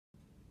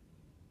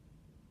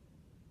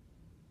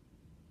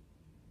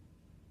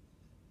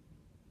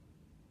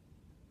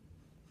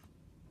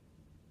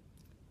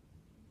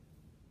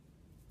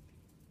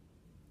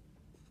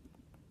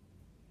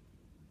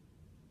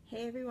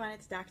Hey everyone,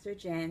 it's Dr.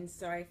 Jen.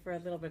 Sorry for a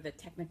little bit of the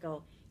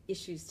technical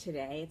issues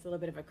today. It's a little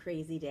bit of a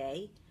crazy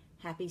day.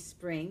 Happy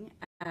spring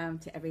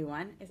to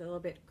everyone. It's a little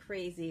bit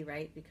crazy,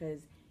 right?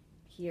 Because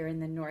here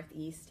in the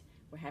Northeast,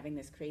 we're having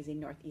this crazy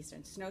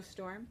northeastern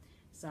snowstorm.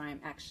 So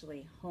I'm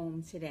actually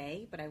home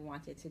today, but I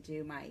wanted to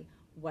do my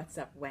What's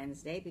Up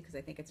Wednesday because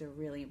I think it's a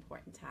really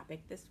important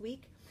topic this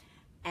week.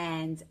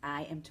 And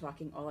I am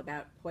talking all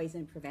about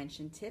poison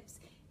prevention tips.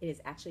 It is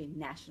actually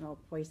National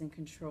Poison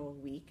Control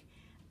Week.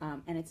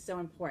 And it's so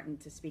important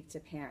to speak to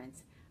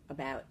parents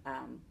about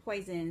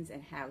poisons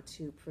and how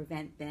to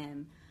prevent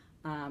them.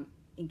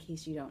 In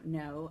case you don't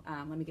know,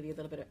 let me give you a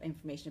little bit of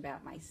information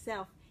about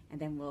myself,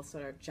 and then we'll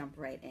sort of jump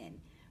right in.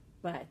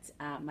 But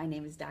my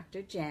name is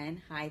Dr.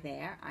 Jen. Hi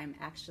there. I'm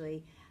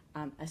actually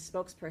a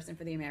spokesperson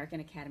for the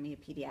American Academy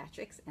of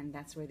Pediatrics, and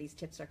that's where these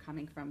tips are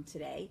coming from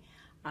today,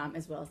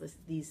 as well as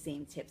these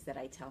same tips that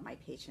I tell my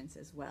patients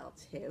as well,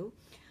 too.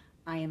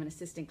 I am an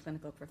assistant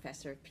clinical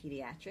professor of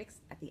pediatrics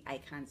at the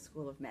Icahn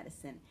School of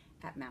Medicine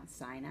at Mount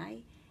Sinai,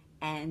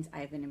 and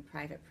I've been in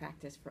private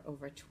practice for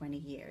over 20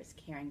 years,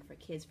 caring for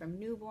kids from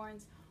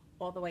newborns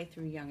all the way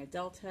through young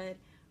adulthood.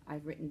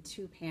 I've written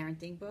 2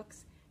 parenting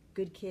books,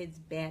 Good Kids,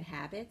 Bad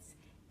Habits,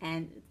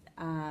 and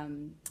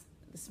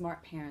The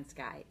Smart Parent's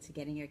Guide to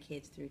Getting Your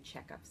Kids Through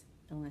Checkups,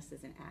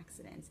 Illnesses, and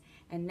Accidents.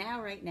 And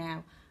now, right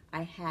now,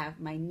 I have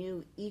my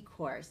new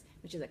e-course,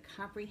 which is a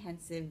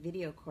comprehensive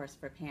video course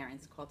for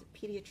parents called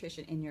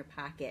Pediatrician in Your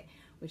Pocket,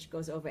 which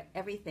goes over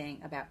everything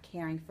about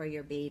caring for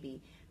your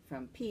baby,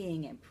 from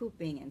peeing and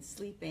pooping and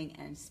sleeping,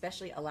 and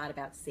especially a lot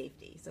about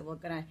safety. So we're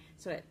going to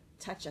sort of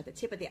touch at the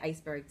tip of the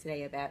iceberg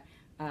today about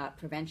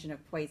prevention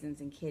of poisons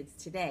in kids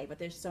today, but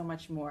there's so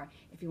much more.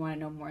 If you want to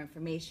know more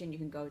information, you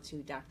can go to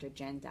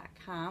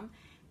drjen.com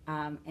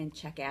and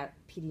check out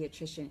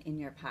Pediatrician in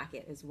Your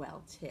Pocket as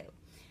well, too.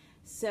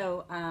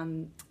 So,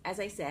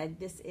 as I said,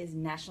 this is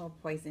National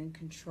Poison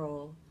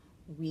Control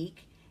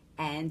Week,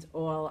 and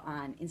all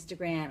on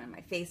Instagram and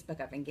my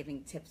Facebook, I've been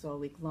giving tips all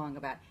week long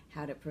about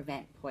how to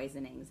prevent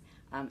poisonings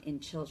in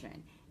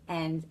children.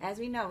 And as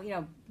we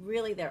know,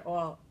 really they're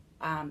all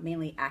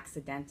mainly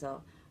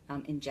accidental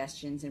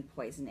ingestions and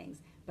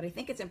poisonings. But I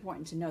think it's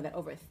important to know that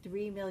over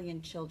 3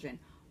 million children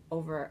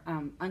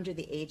under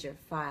the age of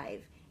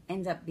 5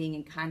 end up being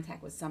in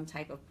contact with some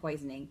type of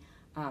poisoning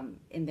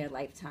in their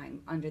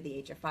lifetime under the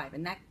age of 5,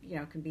 and that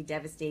can be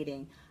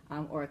devastating,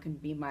 or it can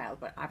be mild.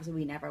 But obviously,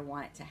 we never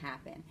want it to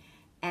happen.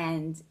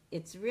 And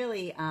it's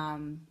really,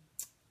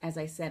 as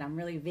I said, I'm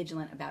really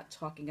vigilant about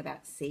talking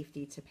about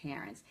safety to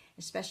parents,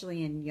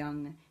 especially in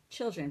young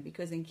children,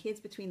 because in kids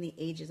between the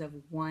ages of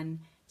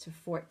 1 to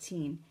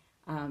 14,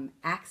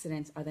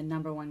 accidents are the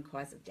 #1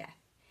 cause of death.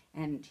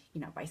 And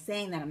by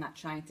saying that, I'm not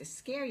trying to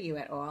scare you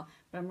at all,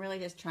 but I'm really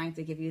just trying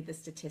to give you the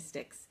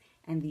statistics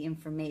and the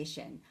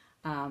information.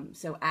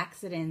 So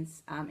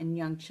accidents in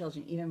young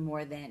children, even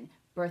more than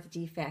birth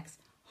defects,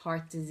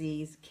 heart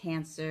disease,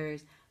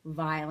 cancers,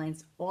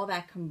 violence, all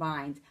that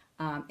combined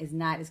is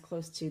not as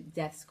close to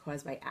deaths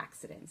caused by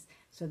accidents.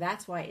 So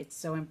that's why it's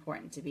so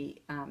important to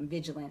be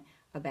vigilant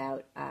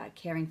about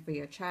caring for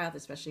your child,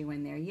 especially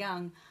when they're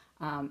young,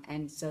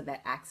 and so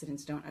that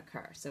accidents don't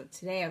occur. So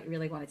today I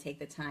really want to take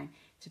the time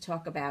to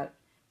talk about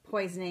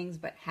poisonings,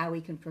 but how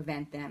we can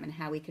prevent them and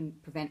how we can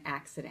prevent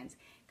accidents.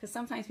 Because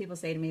sometimes people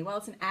say to me, well,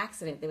 it's an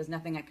accident. There was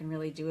nothing I can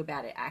really do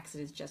about it.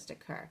 Accidents just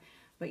occur.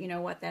 But you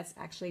know what? That's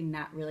actually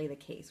not really the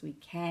case. We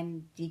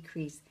can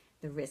decrease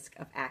the risk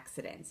of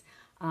accidents.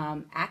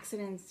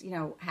 Accidents,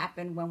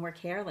 happen when we're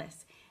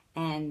careless.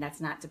 And that's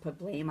not to put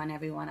blame on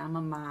everyone. I'm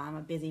a mom,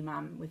 a busy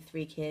mom with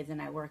 3 kids,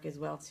 and I work as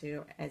well,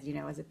 too, as you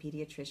know, as a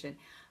pediatrician.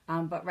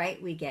 But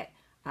we get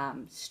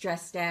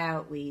stressed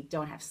out, we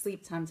don't have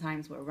sleep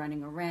sometimes, we're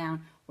running around,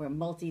 we're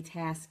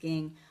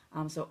multitasking.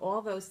 So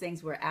all those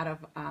things, we're out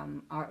of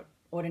our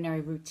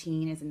ordinary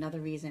routine is another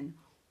reason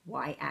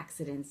why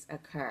accidents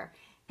occur.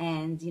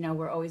 And,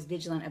 we're always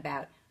vigilant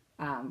about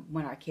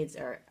when our kids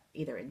are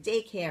either in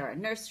daycare or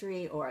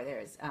nursery, or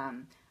there's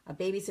a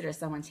babysitter,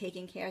 someone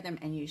taking care of them,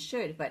 and you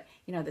should. But,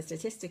 the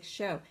statistics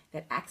show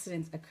that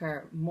accidents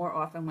occur more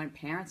often when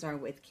parents are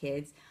with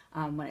kids,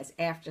 when it's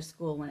after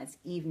school, when it's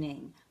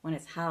evening, when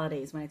it's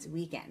holidays, when it's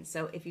weekends.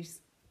 So if you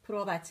put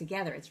all that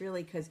together, it's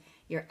really because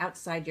you're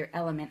outside your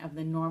element of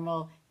the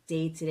normal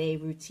day-to-day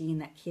routine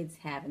that kids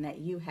have and that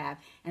you have.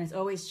 And it's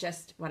always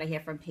just what I hear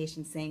from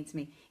patients saying to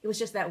me, it was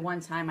just that one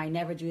time, I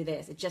never do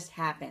this, it just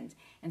happened.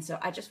 And so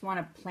I just want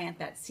to plant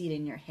that seed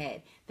in your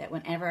head that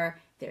whenever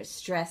there's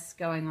stress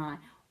going on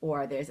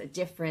or there's a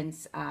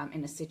difference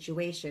in a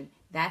situation,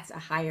 that's a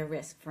higher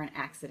risk for an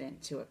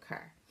accident to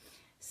occur.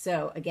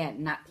 So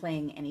again, not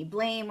playing any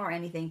blame or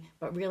anything,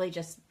 but really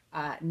just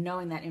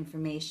knowing that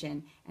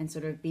information and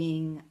sort of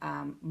being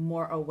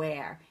more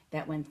aware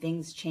that when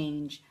things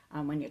change,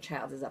 when your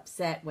child is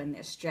upset, when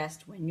they're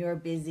stressed, when you're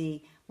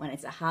busy, when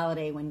it's a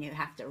holiday, when you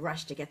have to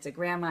rush to get to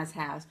grandma's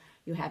house,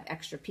 you have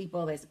extra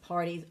people, there's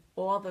parties,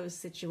 all those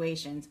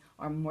situations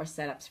are more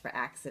setups for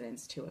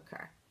accidents to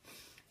occur.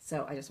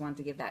 So I just wanted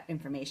to give that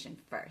information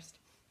first.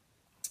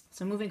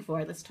 So moving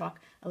forward, let's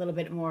talk a little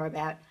bit more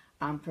about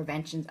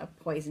preventions of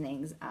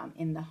poisonings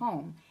in the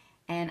home.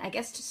 And I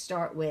guess to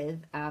start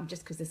with,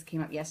 just because this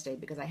came up yesterday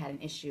because I had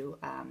an issue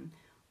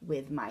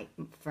with my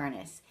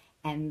furnace,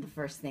 and the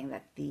first thing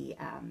that the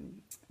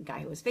guy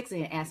who was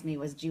fixing it asked me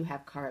was, do you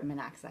have carbon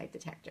monoxide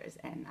detectors?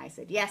 And I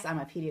said, yes, I'm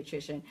a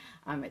pediatrician.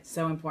 It's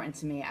so important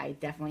to me. I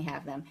definitely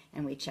have them,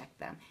 and we check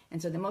them. And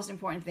so the most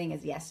important thing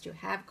is, yes, to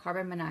have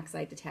carbon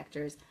monoxide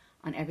detectors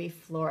on every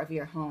floor of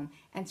your home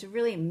and to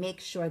really make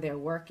sure they're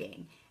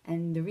working.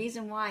 And the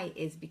reason why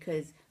is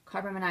because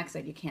carbon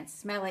monoxide, you can't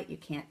smell it, you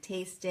can't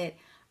taste it.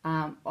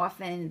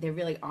 Often there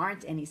really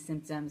aren't any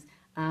symptoms.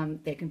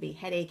 There can be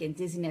headache and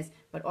dizziness,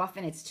 but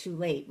often it's too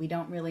late. We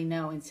don't really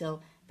know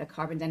until the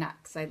carbon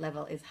dioxide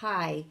level is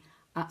high,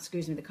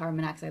 the carbon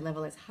monoxide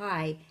level is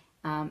high,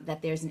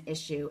 that there's an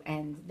issue,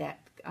 and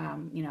that,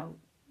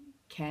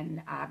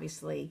 can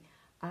obviously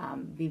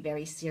be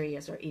very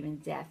serious or even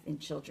death in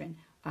children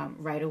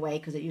right away,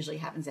 because it usually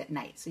happens at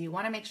night. So you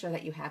want to make sure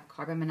that you have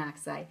carbon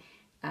monoxide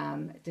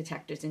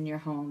detectors in your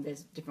home.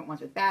 There's different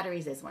ones with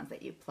batteries, there's ones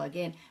that you plug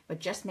in, but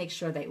just make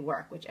sure they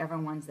work, whichever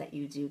ones that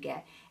you do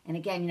get. And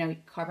again,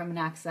 carbon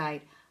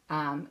monoxide,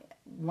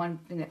 one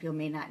thing that people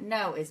may not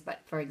know is,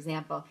 but for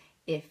example,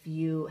 if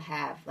you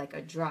have like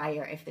a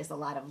dryer, if there's a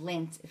lot of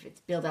lint, if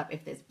it's built up,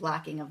 if there's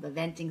blocking of the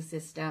venting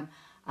system,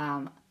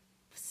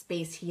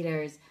 space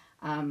heaters,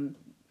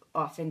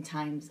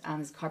 oftentimes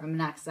is carbon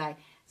monoxide.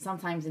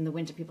 Sometimes in the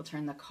winter, people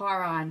turn the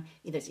car on,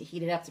 either to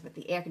heat it up, to put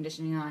the air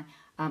conditioning on.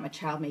 A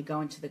child may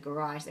go into the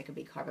garage. There could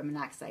be carbon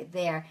monoxide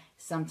there.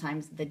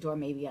 Sometimes the door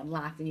may be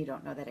unlocked, and you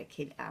don't know that a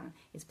kid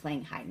is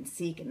playing hide and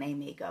seek, and they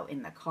may go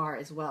in the car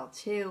as well,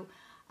 too.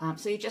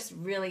 So you just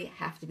really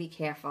have to be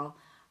careful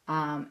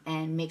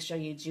and make sure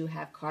you do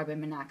have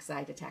carbon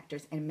monoxide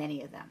detectors, and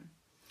many of them.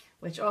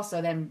 Which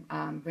also then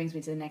brings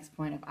me to the next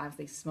point of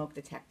obviously smoke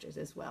detectors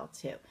as well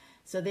too.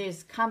 So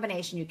there's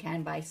combination, you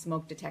can buy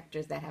smoke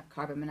detectors that have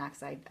carbon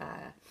monoxide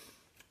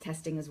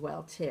testing as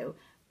well too.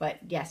 But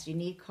yes, you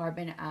need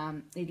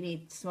you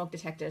need smoke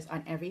detectors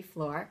on every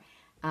floor.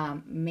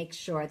 Make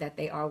sure that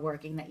they are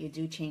working, that you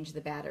do change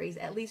the batteries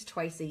at least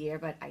twice a year,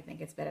 but I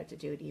think it's better to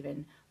do it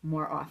even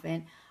more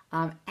often.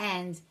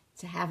 And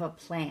to have a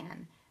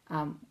plan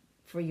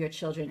for your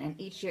children, and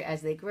each year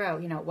as they grow,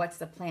 what's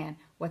the plan?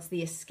 What's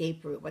the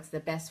escape route? What's the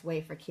best way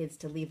for kids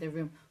to leave the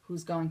room?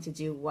 Who's going to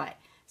do what?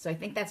 So I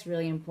think that's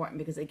really important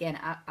because, again,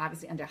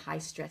 obviously under high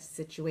stress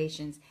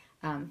situations,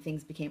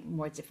 things became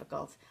more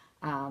difficult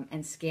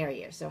and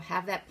scarier. So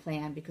have that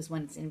plan, because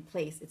when it's in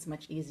place, it's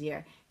much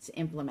easier to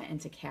implement and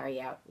to carry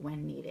out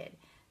when needed.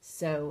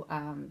 So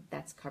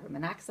that's carbon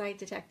monoxide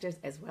detectors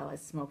as well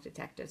as smoke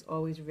detectors.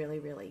 Always really,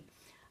 really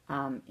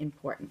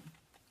important.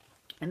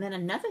 And then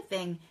another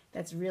thing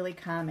that's really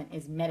common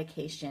is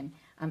medication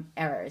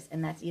errors,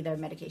 and that's either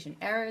medication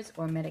errors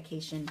or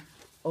medication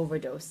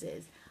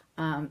overdoses.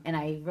 And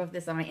I wrote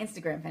this on my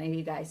Instagram if any of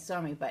you guys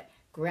saw me, but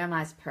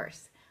grandma's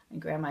purse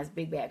and grandma's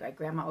big bag, right?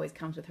 Grandma always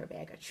comes with her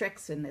bag of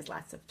tricks, and there's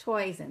lots of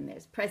toys, and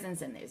there's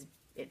presents, and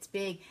it's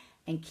big,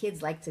 and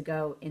kids like to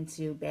go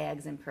into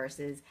bags and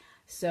purses.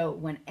 So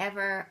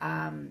whenever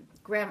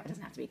grandma, it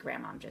doesn't have to be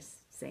grandma, I'm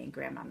just saying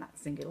grandma, I'm not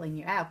singling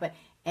you out, but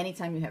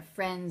anytime you have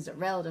friends or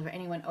relatives or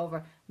anyone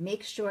over,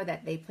 make sure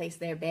that they place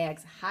their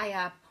bags high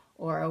up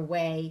or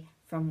away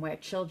from where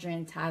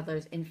children,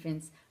 toddlers,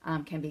 infants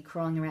can be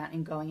crawling around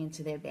and going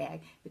into their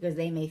bag, because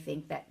they may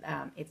think that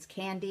it's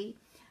candy,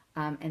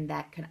 and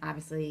that can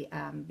obviously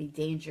be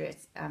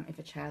dangerous if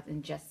a child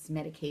ingests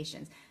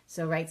medications.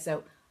 So, right,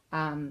 so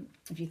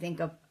if you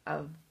think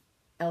of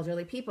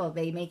elderly people,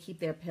 they may keep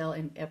their pill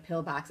in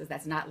pill boxes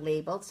that's not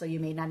labeled, so you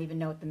may not even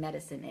know what the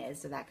medicine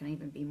is, so that can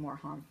even be more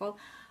harmful.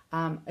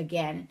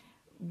 Again,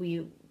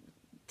 we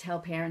tell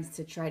parents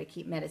to try to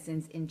keep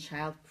medicines in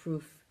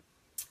child-proof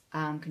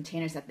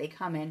containers that they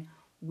come in,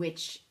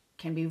 which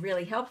can be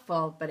really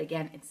helpful, but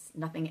again, it's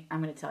nothing,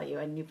 I'm going to tell you,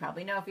 and you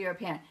probably know if you're a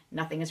parent,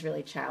 nothing is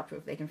really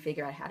child-proof. They can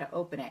figure out how to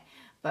open it.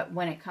 But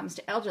when it comes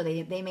to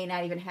elderly, they may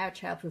not even have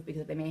child-proof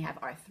because they may have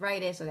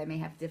arthritis, or they may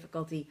have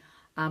difficulty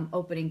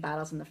opening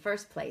bottles in the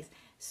first place.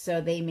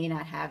 So they may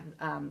not have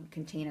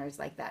containers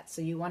like that.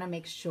 So you want to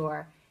make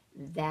sure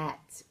that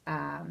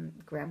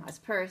grandma's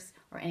purse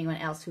or anyone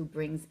else who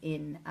brings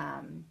in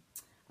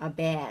a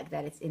bag,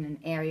 that it's in an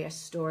area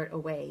stored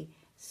away,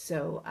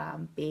 so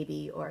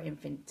baby or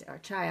infant or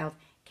child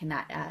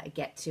cannot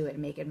get to it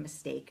and make a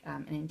mistake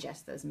and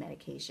ingest those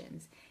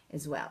medications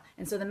as well.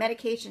 And so the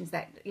medications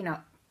that,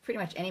 pretty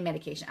much any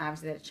medication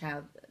obviously that a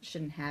child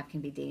shouldn't have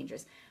can be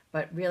dangerous,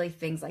 but really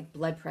things like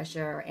blood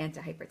pressure or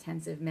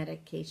antihypertensive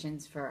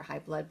medications for high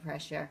blood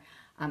pressure,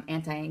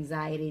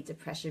 anti-anxiety,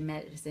 depression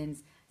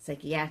medicines,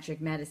 psychiatric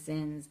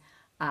medicines,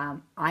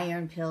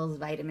 iron pills,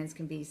 vitamins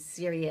can be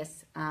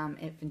serious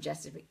if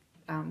ingested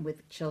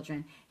with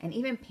children, and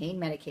even pain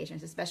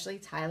medications, especially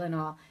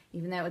Tylenol,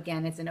 even though,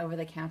 again, it's an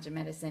over-the-counter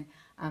medicine.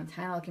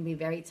 Tylenol can be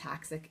very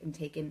toxic and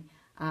taken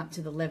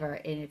to the liver,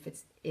 and if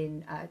it's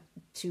in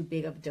too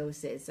big of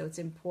doses. So it's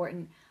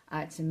important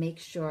to make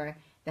sure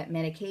that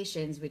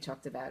medications, we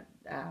talked about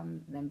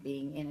them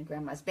being in a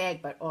grandma's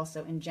bag, but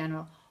also in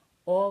general,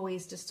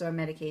 always to store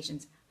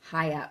medications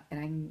high up.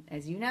 And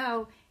as you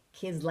know,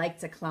 kids like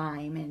to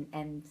climb,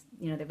 and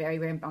they're very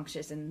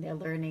rambunctious, and they're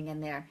learning,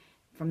 and they're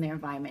from their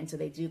environment, and so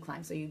they do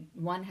climb. So you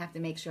have to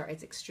make sure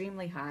it's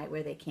extremely high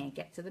where they can't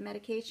get to the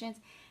medications,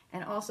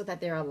 and also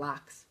that there are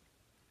locks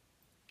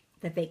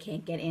that they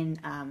can't get in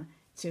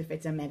to if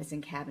it's a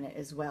medicine cabinet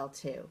as well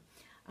too.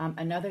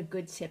 Another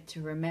good tip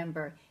to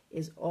remember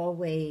is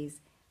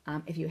always,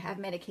 if you have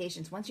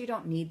medications, once you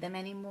don't need them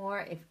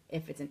anymore,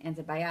 if it's an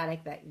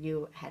antibiotic that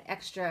you had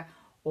extra,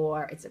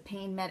 or it's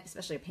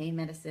especially pain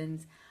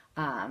medicines,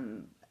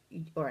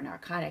 or a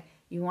narcotic,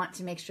 you want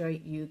to make sure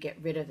you get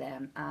rid of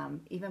them.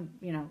 Even,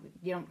 you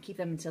don't keep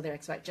them until they're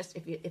expired. Just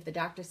if the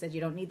doctor says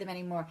you don't need them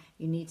anymore,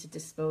 you need to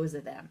dispose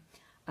of them.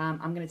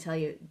 I'm going to tell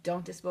you,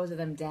 don't dispose of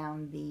them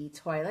down the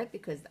toilet,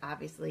 because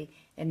obviously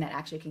then that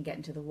actually can get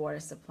into the water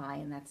supply,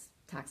 and that's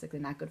toxic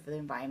and not good for the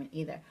environment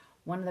either.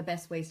 One of the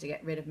best ways to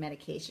get rid of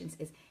medications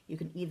is you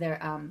can either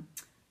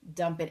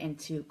dump it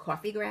into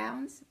coffee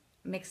grounds,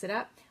 mix it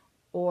up,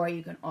 or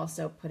you can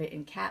also put it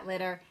in cat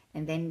litter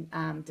and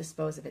then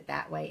dispose of it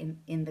that way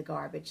in the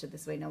garbage. So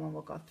this way no one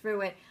will go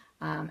through it,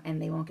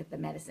 and they won't get the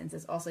medicines.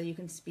 There's also, you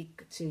can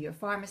speak to your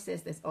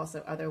pharmacist. There's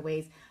also other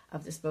ways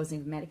of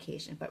disposing of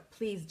medication. But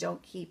please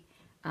don't keep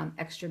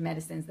extra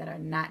medicines that are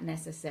not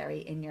necessary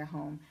in your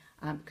home,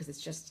 because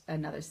it's just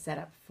another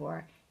setup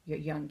for your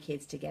young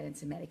kids to get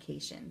into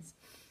medications.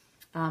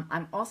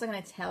 I'm also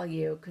going to tell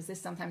you, because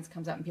this sometimes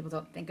comes up and people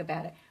don't think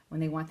about it when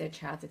they want their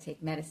child to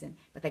take medicine,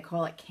 but they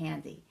call it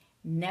candy.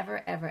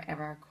 Never, ever,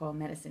 ever call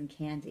medicine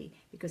candy,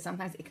 because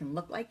sometimes it can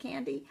look like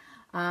candy,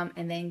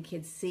 and then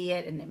kids see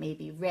it and it may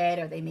be red,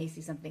 or they may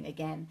see something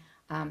again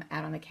out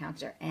on the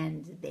counter,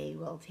 and they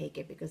will take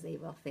it because they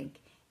will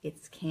think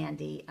it's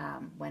candy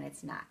when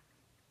it's not.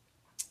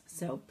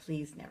 So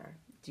please never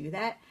do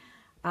that.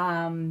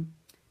 Also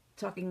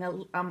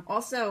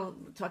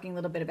talking a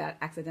little bit about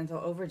accidental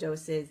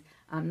overdoses,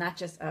 not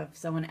just of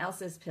someone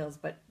else's pills,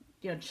 but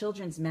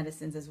children's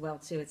medicines as well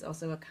too. It's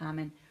also a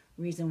common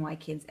reason why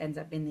kids end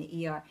up in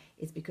the ER,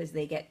 is because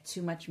they get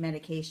too much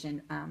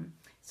medication.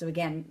 So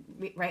again,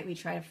 we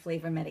try to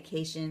flavor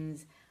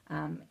medications,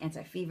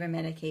 anti-fever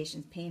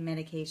medications, pain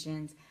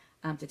medications,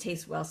 to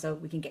taste well so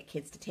we can get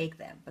kids to take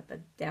them. But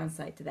the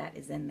downside to that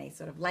is then they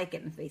sort of like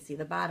it, and if they see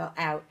the bottle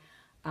out,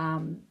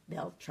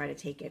 they'll try to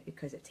take it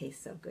because it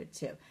tastes so good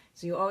too.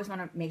 So you always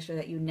want to make sure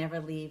that you never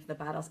leave the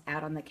bottles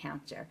out on the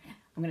counter.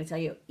 I'm going to tell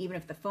you, even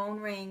if the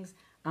phone rings,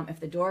 if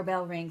the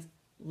doorbell rings,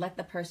 let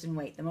the person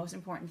wait. The most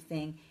important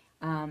thing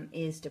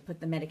is to put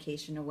the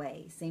medication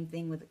away. Same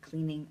thing with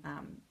cleaning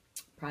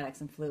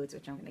products and fluids,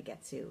 which I'm going to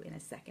get to in a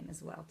second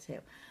as well too.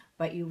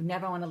 But you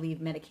never want to leave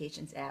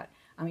medications out.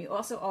 You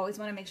also always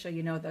want to make sure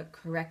you know the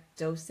correct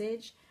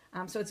dosage.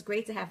 So it's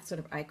great to have sort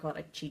of, I call it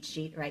a cheat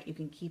sheet, right? You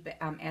can keep it,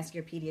 ask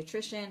your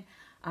pediatrician,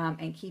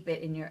 and keep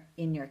it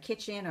in your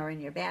kitchen or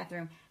in your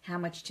bathroom, how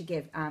much to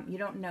give. You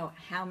don't know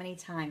how many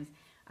times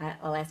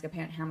I'll ask a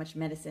parent how much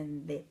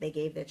medicine they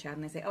gave their child,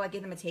 and they say, oh, I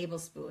gave them a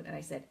tablespoon. And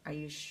I said, are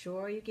you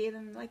sure you gave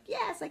them? Like,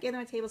 yes, I gave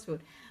them a tablespoon.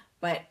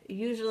 But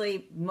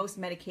usually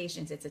most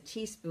medications, it's a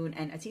teaspoon,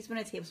 and a teaspoon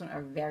and a tablespoon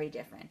are very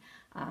different.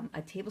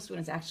 A tablespoon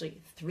is actually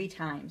 3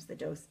 times the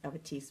dose of a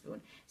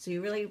teaspoon. So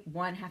you really,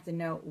 have to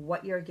know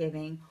what you're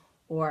giving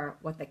or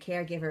what the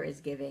caregiver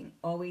is giving.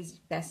 Always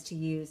best to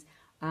use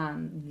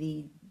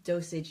the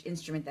dosage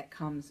instrument that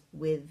comes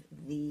with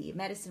the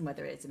medicine,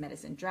 whether it's a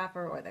medicine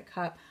dropper or the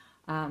cup,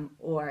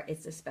 or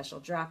it's a special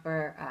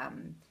dropper.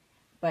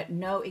 But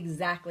know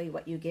exactly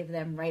what you give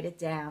them, write it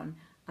down,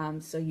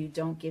 so you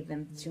don't give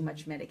them too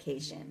much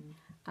medication.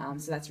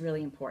 So that's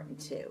really important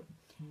too.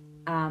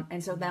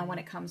 And so then when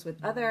it comes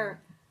with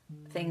other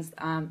things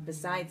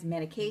besides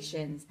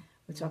medications,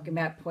 we're talking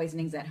about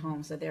poisonings at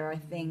home. So there are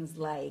things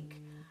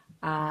like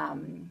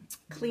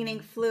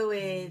cleaning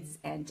fluids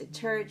and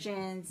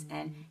detergents,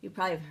 and you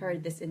probably have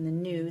heard this in the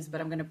news,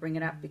 but I'm going to bring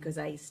it up because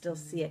I still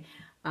see it,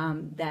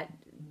 that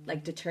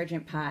like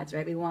detergent pods,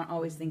 right? We want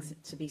always things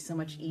to be so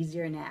much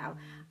easier now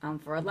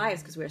for our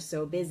lives because we're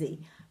so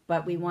busy.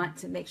 But we want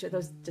to make sure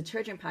those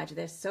detergent pods,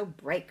 they're so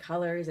bright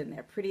colors and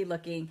they're pretty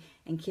looking,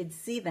 and kids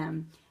see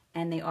them,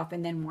 and they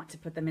often then want to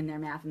put them in their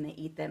mouth and they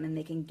eat them, and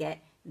they can get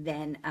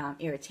then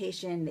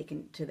irritation, they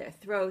can to their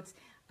throats,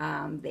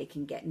 they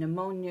can get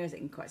pneumonias, they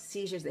can cause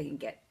seizures, they can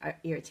get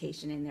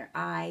irritation in their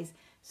eyes.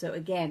 So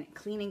again,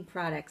 cleaning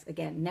products,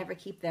 again, never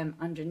keep them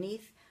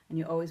underneath, and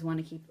you always want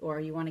to keep, or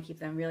you want to keep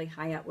them really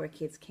high up where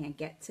kids can't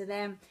get to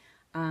them.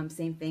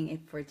 Same thing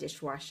for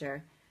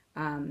dishwasher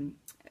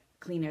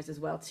cleaners as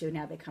well too.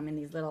 Now they come in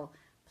these little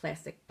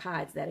plastic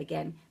pods that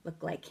again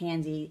look like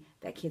candy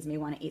that kids may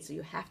want to eat. So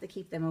you have to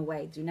keep them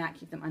away. Do not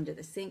keep them under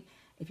the sink.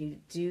 If you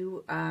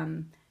do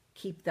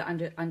keep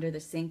the under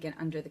the sink and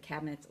under the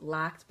cabinets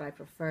locked, but I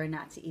prefer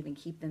not to even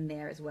keep them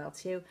there as well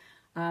too.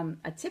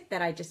 A tip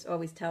that I just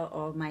always tell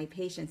all my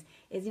patients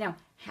is,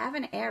 have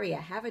an area,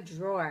 have a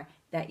drawer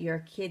that your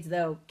kids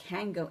though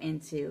can go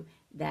into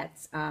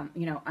that's,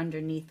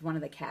 underneath one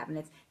of the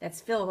cabinets that's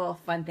filled with all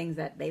fun things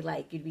that they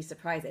like. You'd be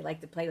surprised. They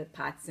like to play with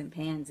pots and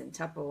pans and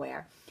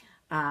Tupperware.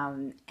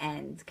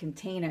 and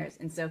containers.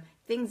 And so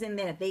things in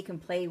there that they can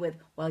play with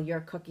while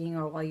you're cooking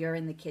or while you're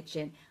in the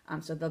kitchen.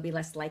 So they'll be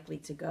less likely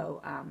to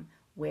go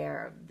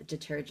where the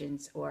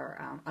detergents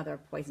or other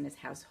poisonous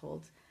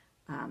household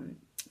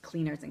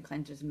cleaners and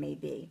cleansers may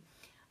be.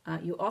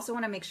 You also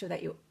want to make sure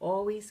that you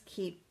always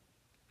keep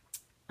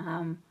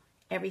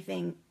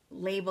everything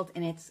labeled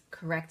in its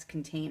correct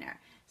container.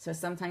 So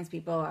sometimes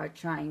people are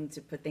trying to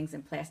put things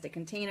in plastic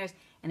containers,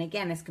 and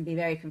again, this can be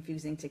very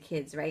confusing to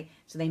kids, right?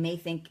 So they may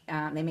think,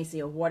 they may see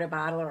a water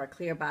bottle or a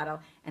clear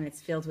bottle, and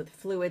it's filled with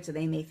fluid, so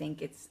they may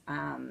think it's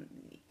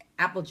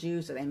apple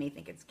juice, or they may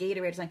think it's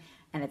Gatorade or something,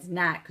 and it's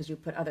not, because you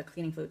put other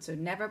cleaning fluids. So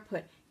never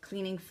put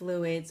cleaning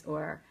fluids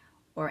or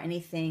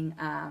anything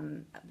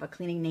of a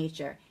cleaning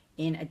nature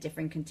in a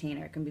different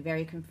container. It can be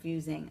very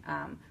confusing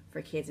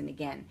for kids, and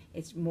again,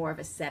 it's more of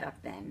a setup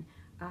then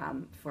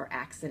for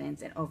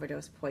accidents and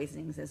overdose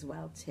poisonings as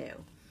well too.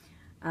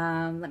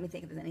 Let me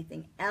think if there's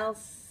anything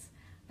else.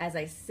 As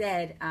I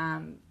said,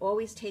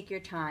 always take your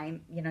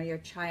time. You know, your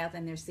child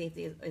and their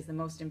safety is the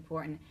most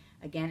important.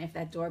 Again, if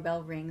that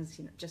doorbell rings,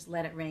 just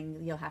let it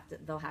ring.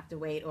 They'll have to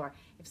wait, or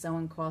if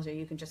someone calls you,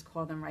 you can just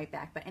call them right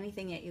back. But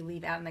anything that you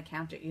leave out on the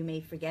counter, you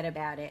may forget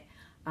about it,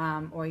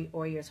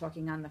 or you're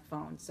talking on the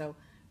phone. So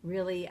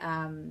really,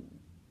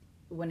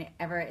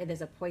 whenever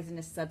there's a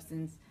poisonous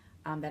substance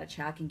that a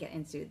child can get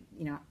into,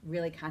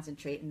 really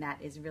concentrate, and that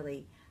is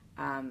really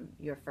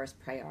your first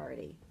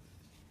priority.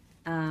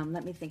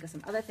 Let me think of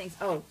some other things.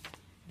 Oh,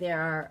 there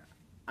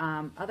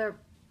are other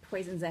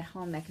poisons at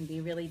home that can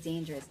be really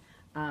dangerous.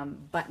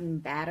 Button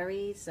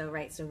batteries, so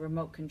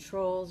remote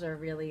controls are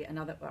really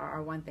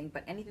are one thing,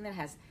 but anything that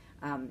has,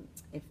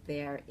 if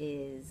there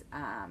is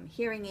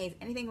hearing aids,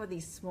 anything with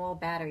these small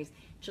batteries,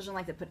 children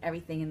like to put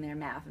everything in their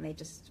mouth, and they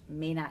just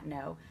may not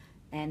know.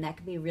 And that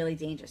can be really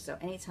dangerous. So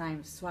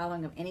anytime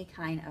swallowing of any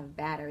kind of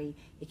battery,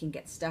 it can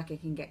get stuck, it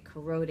can get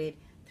corroded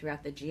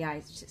throughout the GI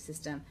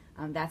system.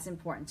 That's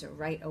important to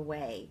right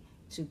away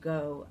to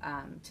go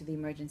to the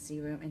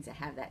emergency room and to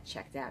have that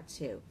checked out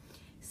too.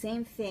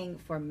 Same thing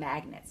for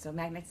magnets. So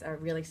magnets are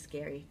really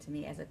scary to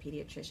me as a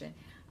pediatrician.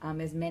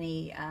 There's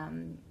many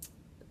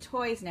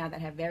toys now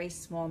that have very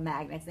small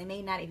magnets. They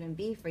may not even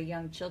be for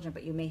young children,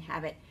 but you may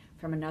have it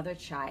from another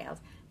child.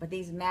 But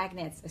these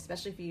magnets,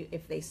 especially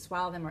if they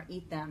swallow them or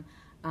eat them,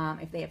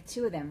 if they have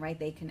two of them, right,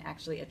 they can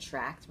actually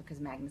attract, because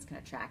magnets can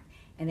attract.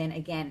 And then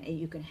again,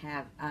 you can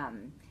have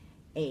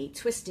a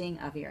twisting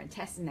of your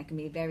intestine that can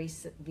be very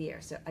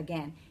severe. So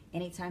again,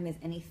 anytime there's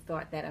any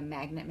thought that a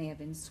magnet may have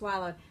been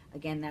swallowed,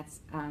 again, that's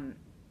an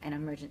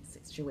emergent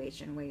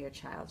situation where your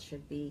child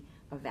should be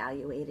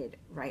evaluated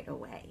right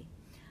away.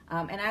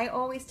 And I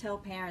always tell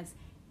parents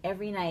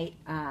every night,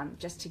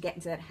 just to get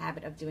into that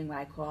habit of doing what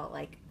I call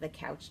like the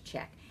couch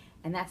check.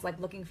 And that's like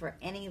looking for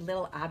any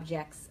little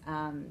objects,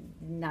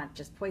 not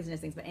just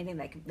poisonous things, but anything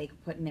that they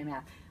could put in their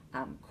mouth.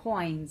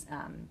 Coins,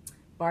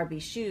 Barbie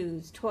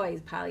shoes,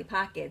 toys, Polly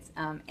Pockets,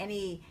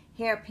 any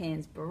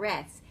hairpins,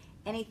 barrettes,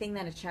 anything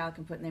that a child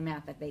can put in their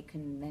mouth that they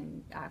can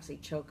then obviously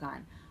choke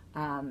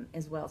on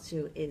as well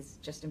too is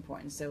just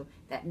important. So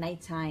that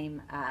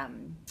nighttime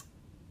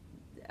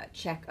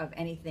check of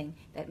anything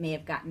that may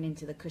have gotten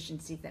into the cushion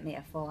seat that may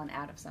have fallen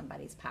out of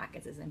somebody's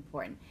pockets is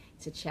important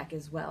to check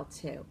as well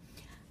too.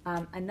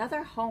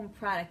 Another home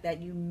product that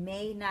you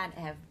may not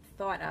have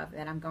thought of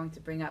that I'm going to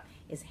bring up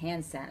is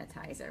hand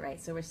sanitizer, right?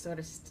 So we're sort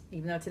of,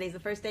 even though today's the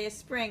first day of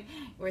spring,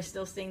 we're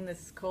still seeing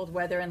this cold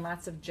weather and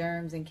lots of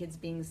germs and kids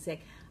being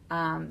sick,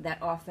 that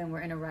often we're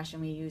in a rush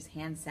and we use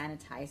hand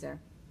sanitizer,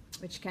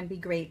 which can be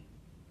great,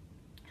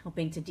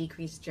 helping to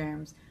decrease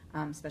germs,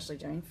 especially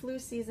during flu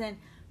season.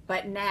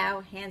 But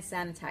now hand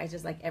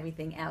sanitizers, like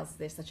everything else,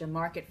 there's such a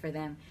market for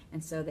them,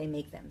 and so they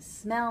make them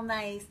smell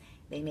nice,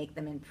 they make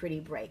them in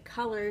pretty bright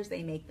colors,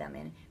 they make them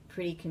in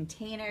pretty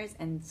containers,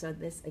 and so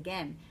this,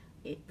 again,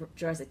 it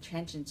draws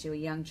attention to a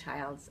young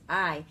child's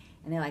eye,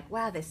 and they're like,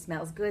 wow, this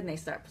smells good, and they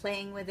start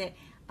playing with it.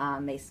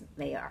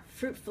 They are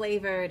fruit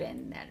flavored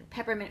and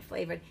peppermint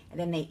flavored, and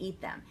then they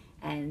eat them.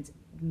 And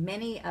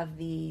many of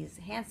these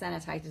hand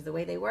sanitizers, the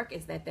way they work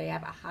is that they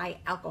have a high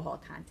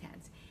alcohol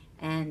content.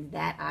 And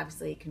that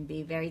obviously can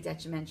be very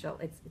detrimental.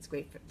 It's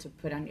great to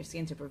put on your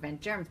skin to prevent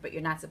germs, but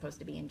you're not supposed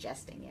to be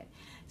ingesting it.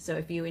 So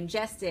if you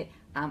ingest it,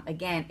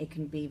 again, it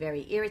can be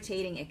very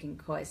irritating. It can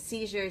cause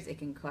seizures. It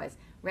can cause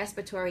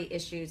respiratory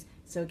issues.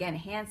 So again,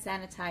 hand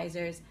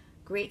sanitizers,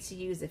 great to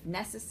use if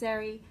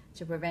necessary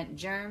to prevent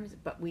germs,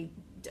 but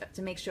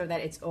to make sure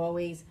that it's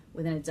always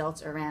with an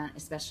adult around,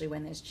 especially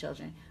when there's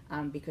children,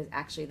 because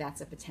actually that's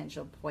a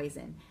potential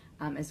poison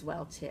as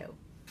well too.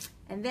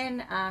 And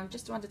then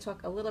just want to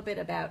talk a little bit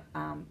about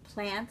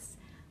plants.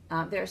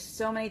 There are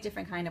so many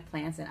different kind of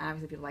plants, and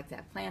obviously people like to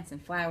have plants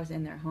and flowers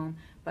in their home,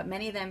 but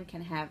many of them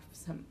can have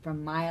some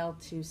from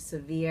mild to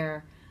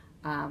severe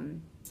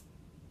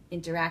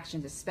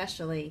interactions,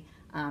 especially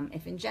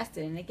if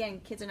ingested. And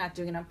again, kids are not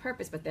doing it on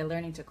purpose, but they're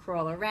learning to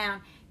crawl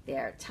around,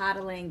 they're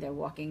toddling, they're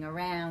walking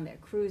around, they're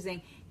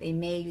cruising. They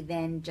may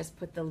then just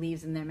put the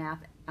leaves in their mouth,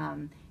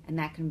 and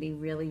that can be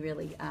really,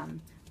 really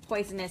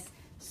poisonous.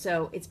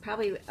 So it's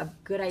probably a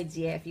good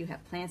idea if you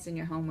have plants in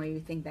your home where you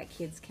think that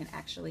kids can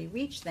actually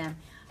reach them.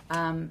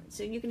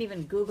 So you can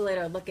even Google it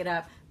or look it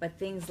up, but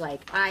things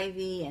like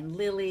ivy and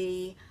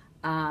lily,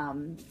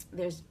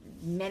 there's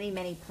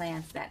many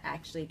plants that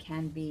actually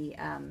can be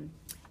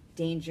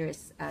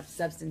dangerous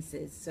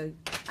substances. So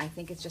I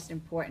think it's just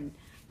important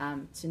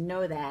to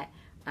know that,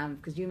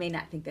 because you may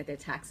not think that they're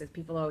toxic.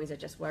 People always are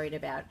just worried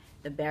about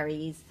the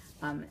berries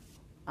on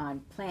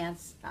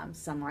plants.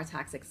 Some are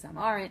toxic, some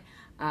aren't.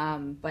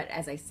 But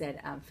as I said,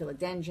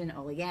 philodendron,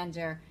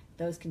 oleander,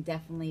 those can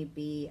definitely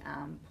be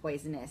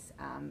poisonous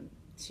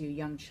to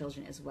young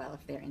children as well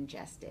if they're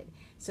ingested.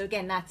 So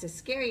again, not to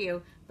scare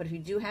you, but if you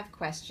do have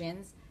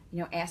questions,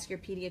 ask your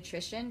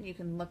pediatrician. You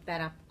can look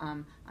that up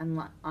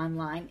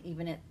online.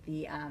 Even at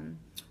the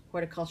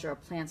horticulture or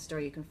plant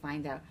store, you can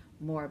find out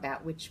more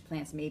about which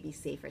plants may be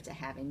safer to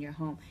have in your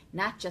home,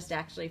 not just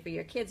actually for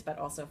your kids, but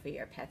also for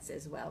your pets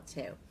as well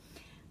too.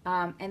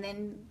 And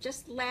then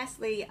just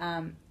lastly,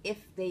 if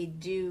they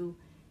do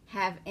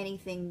have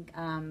anything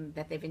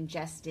that they've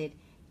ingested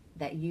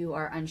that you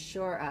are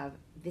unsure of,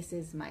 this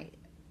is my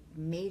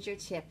major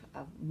tip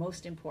of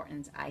most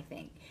importance, I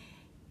think,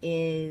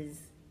 is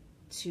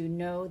to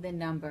know the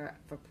number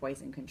for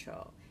poison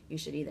control. You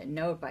should either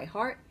know it by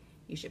heart,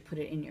 you should put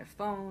it in your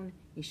phone,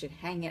 you should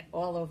hang it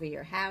all over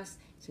your house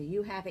so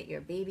you have it,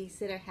 your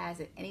babysitter has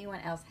it,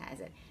 anyone else has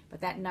it. But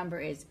that number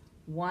is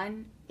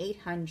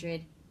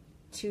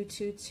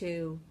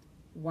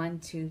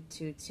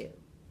 1-800-222-1222.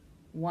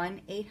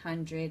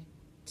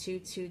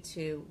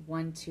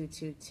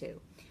 1-800-222-1222.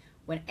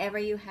 Whenever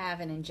you have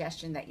an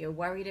ingestion that you're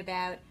worried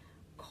about,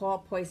 call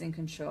poison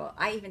control.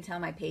 I even tell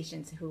my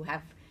patients who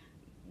have,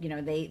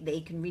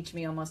 they can reach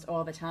me almost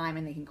all the time,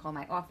 and they can call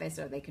my office,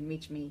 or they can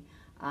reach me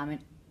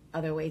in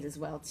other ways as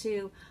well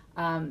too,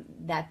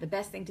 that the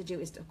best thing to do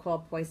is to call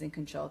poison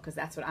control, because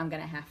that's what I'm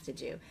going to have to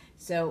do.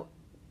 So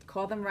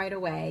call them right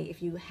away.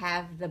 If you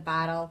have the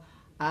bottle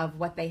of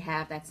what they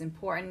have, that's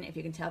important. If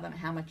you can tell them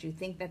how much you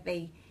think that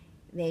they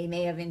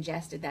may have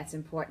ingested, that's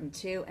important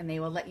too, and they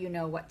will let you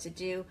know what to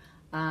do.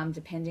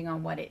 Depending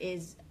on what it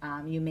is,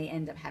 you may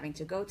end up having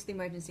to go to the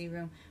emergency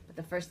room, but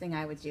the first thing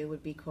I would do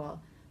would be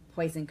call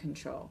poison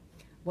control.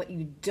 What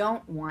you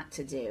don't want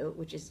to do,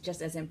 which is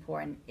just as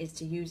important, is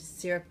to use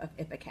syrup of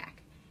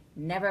Ipecac.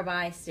 Never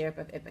buy syrup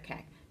of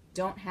Ipecac.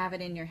 Don't have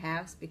it in your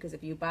house, because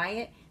if you buy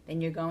it, then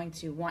you're going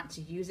to want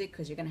to use it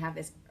because you're going to have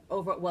this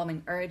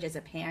overwhelming urge as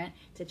a parent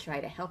to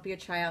try to help your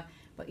child.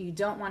 But you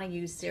don't want to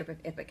use syrup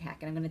of Ipecac,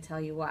 and I'm going to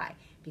tell you why.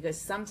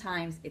 Because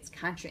sometimes it's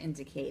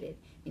contraindicated,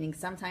 meaning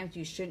sometimes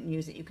you shouldn't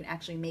use it. You can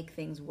actually make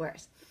things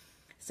worse.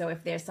 So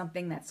if there's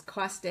something that's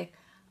caustic,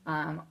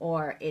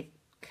 or it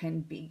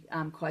can be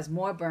cause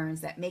more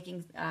burns, that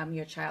making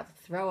your child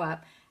throw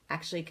up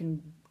actually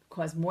can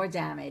cause more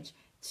damage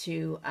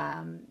to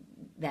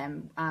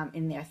them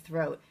in their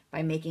throat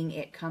by making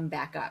it come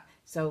back up.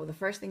 So the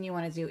first thing you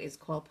want to do is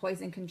call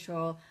poison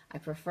control. I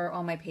prefer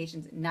all my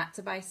patients not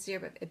to buy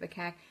syrup of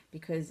Ipecac,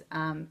 because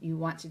you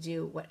want to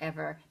do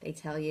whatever they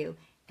tell you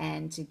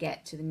and to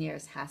get to the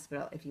nearest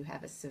hospital if you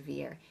have a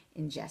severe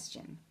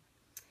ingestion.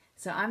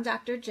 So I'm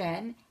Dr.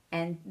 Jen,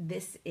 and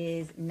this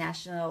is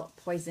National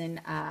Poison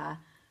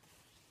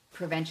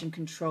Prevention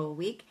Control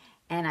Week,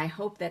 and I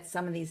hope that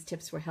some of these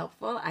tips were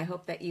helpful. I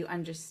hope that you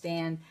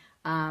understand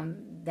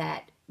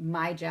that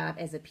my job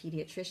as a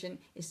pediatrician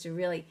is to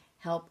really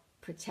help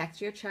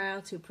protect your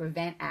child, to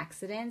prevent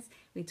accidents.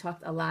 We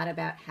talked a lot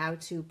about how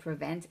to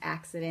prevent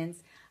accidents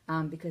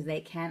because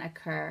they can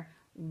occur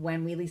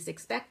when we least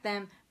expect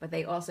them, but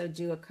they also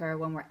do occur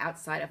when we're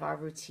outside of our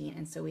routine,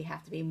 and so we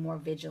have to be more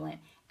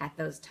vigilant at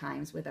those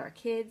times with our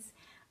kids.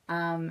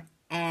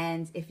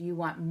 And if you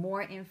want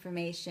more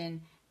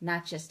information,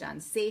 not just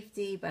on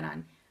safety, but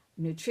on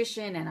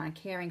nutrition and on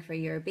caring for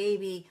your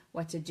baby,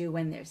 what to do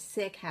when they're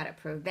sick, how to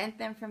prevent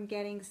them from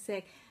getting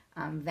sick,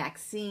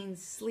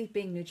 vaccines,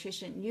 sleeping,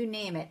 nutrition, you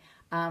name it,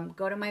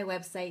 go to my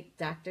website,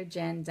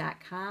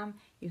 drjen.com.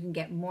 You can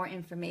get more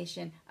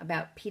information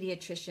about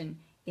Pediatrician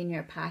in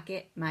Your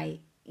Pocket, my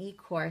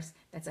e-course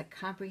that's a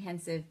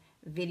comprehensive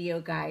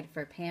video guide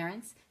for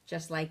parents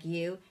just like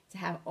you to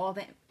have all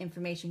the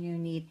information you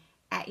need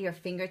at your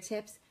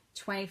fingertips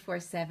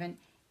 24/7,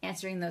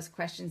 answering those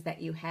questions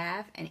that you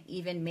have and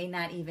even may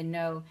not even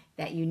know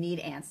that you need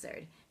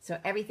answered. So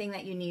everything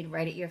that you need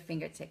right at your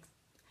fingertips.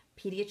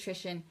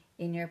 Pediatrician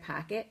in Your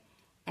Pocket.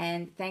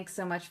 And thanks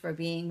so much for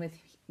being with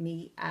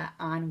me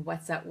on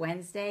What's Up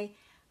Wednesday.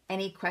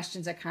 Any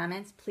questions or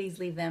comments, please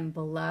leave them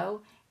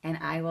below and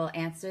I will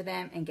answer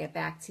them and get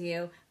back to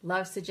you.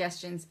 Love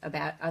suggestions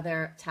about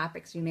other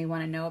topics you may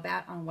want to know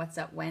about on What's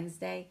Up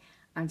Wednesday.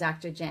 I'm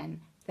Dr. Jen.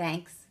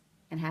 Thanks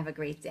and have a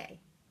great day.